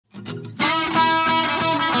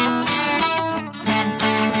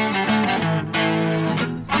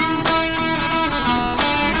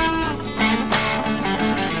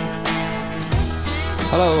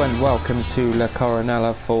welcome to La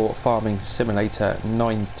Coronella for Farming Simulator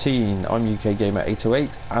 19. I'm UK Gamer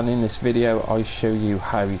 808, and in this video I show you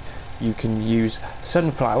how you can use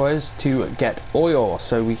sunflowers to get oil.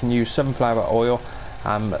 So we can use sunflower oil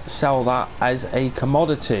and sell that as a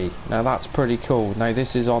commodity. Now that's pretty cool. Now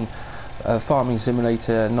this is on Farming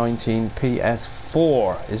Simulator 19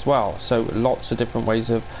 PS4 as well, so lots of different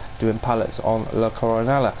ways of doing pallets on La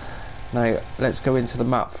Coronella. Now let's go into the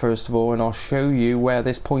map first of all, and I'll show you where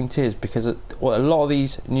this point is, because a lot of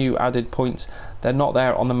these new added points, they're not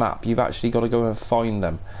there on the map. You've actually got to go and find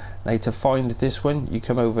them. Now to find this one, you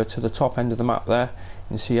come over to the top end of the map there. You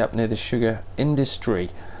can see up near the sugar industry,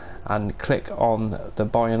 and click on the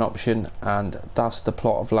buying option, and that's the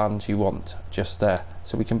plot of land you want just there.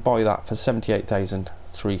 So we can buy that for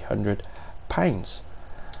 £78,300.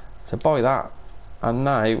 So buy that, and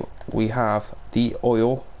now we have the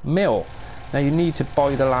oil mill. Now you need to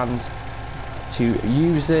buy the land to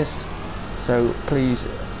use this, so please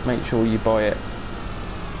make sure you buy it.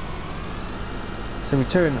 So we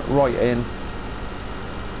turn right in,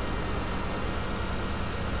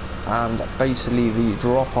 and basically the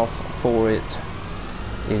drop off for it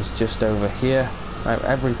is just over here. Now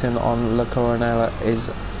everything on La Coronella is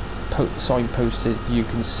signposted. You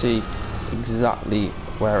can see exactly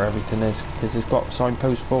where everything is because it's got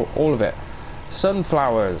signposts for all of it.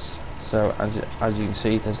 Sunflowers, so as you can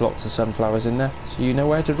see, there's lots of sunflowers in there, so you know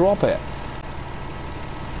where to drop it.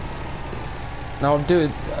 Now I'm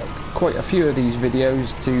doing quite a few of these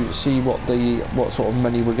videos to see what sort of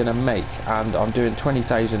money we're going to make, and I'm doing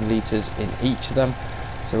 20,000 litres in each of them.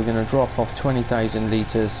 So we're going to drop off 20,000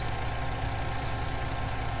 litres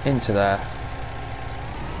into there.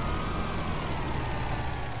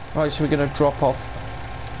 Right, so we're going to drop off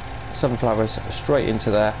sunflowers straight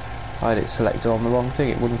into there. I had it selected on the wrong thing,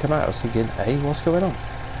 it wouldn't come out. I was thinking, hey, what's going on?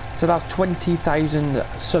 So that's 20,000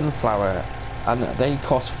 sunflower, and they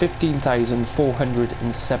cost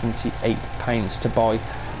 £15,478 to buy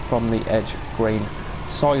from the edge grain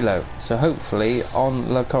silo. So hopefully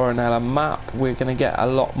on La Coronella map we're going to get a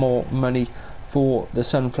lot more money for the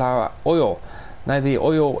sunflower oil. Now the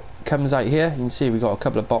oil comes out here. You can see we've got a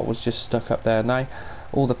couple of bottles just stuck up there now.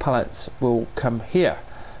 All the pallets will come here.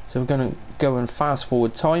 So we're going to go and fast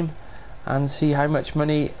forward time and see how much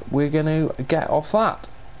money we're going to get off that.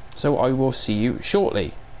 So I will see you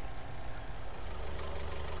shortly.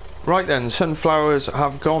 Right then, sunflowers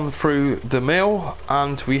have gone through the mill,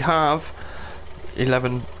 and we have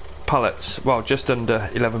 11 pallets, well just under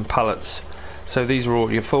 11 pallets. So these are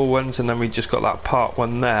all your full ones, and then we just got that part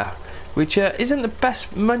one there, which isn't the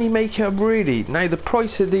best money maker really. Now the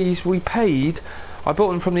price of these we paid, I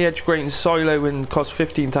bought them from the edge grain silo and cost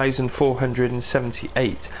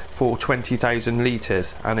 £15,478 for 20,000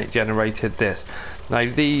 litres, and it generated this. Now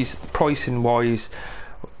these pricing wise,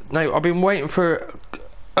 now I've been waiting for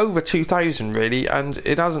over 2,000 really, and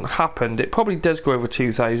it hasn't happened. It probably does go over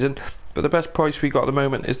 2,000, but the best price we got at the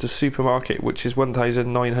moment is the supermarket, which is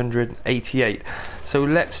 1,988. So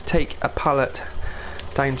let's take a pallet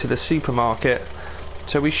down to the supermarket.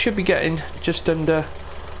 So we should be getting just under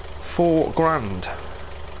 £4,000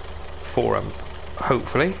 for them,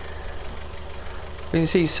 hopefully. You can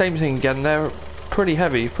see same thing again, they're pretty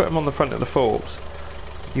heavy. You put them on the front of the forks,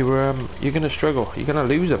 you're going to struggle, you're going to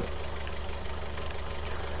lose them.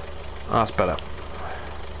 That's better.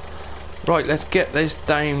 Right, let's get this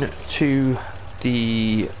down to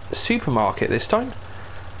the supermarket this time.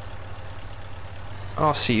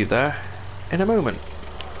 I'll see you there in a moment.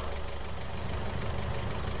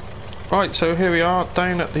 Right, so here we are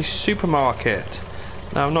down at the supermarket.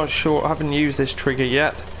 Now I'm not sure, I haven't used this trigger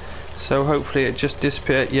yet, so hopefully it just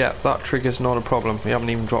disappeared. Yeah, that trigger's not a problem. We haven't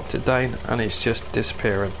even dropped it down and it's just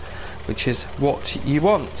disappearing, which is what you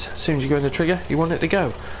want. As soon as you go in the trigger, you want it to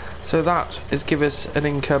go. So that is give us an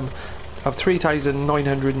income of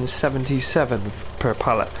 3,977 per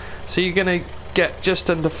pallet. So you're going to get just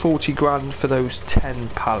under 40 grand for those 10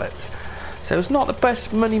 pallets. So it's not the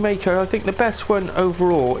best money maker. I think the best one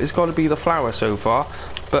overall is got to be the flour so far,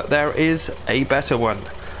 but there is a better one.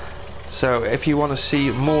 So if you want to see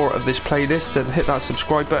more of this playlist, then hit that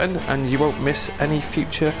subscribe button and you won't miss any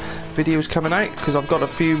future videos coming out, because I've got a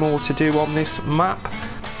few more to do on this map.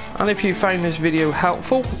 And if you found this video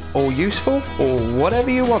helpful or useful or whatever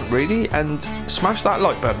you want really, and smash that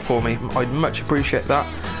like button for me, I'd much appreciate that.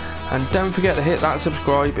 And don't forget to hit that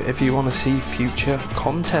subscribe if you want to see future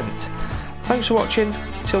content. Thanks for watching,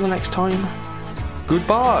 till the next time,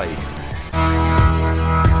 goodbye.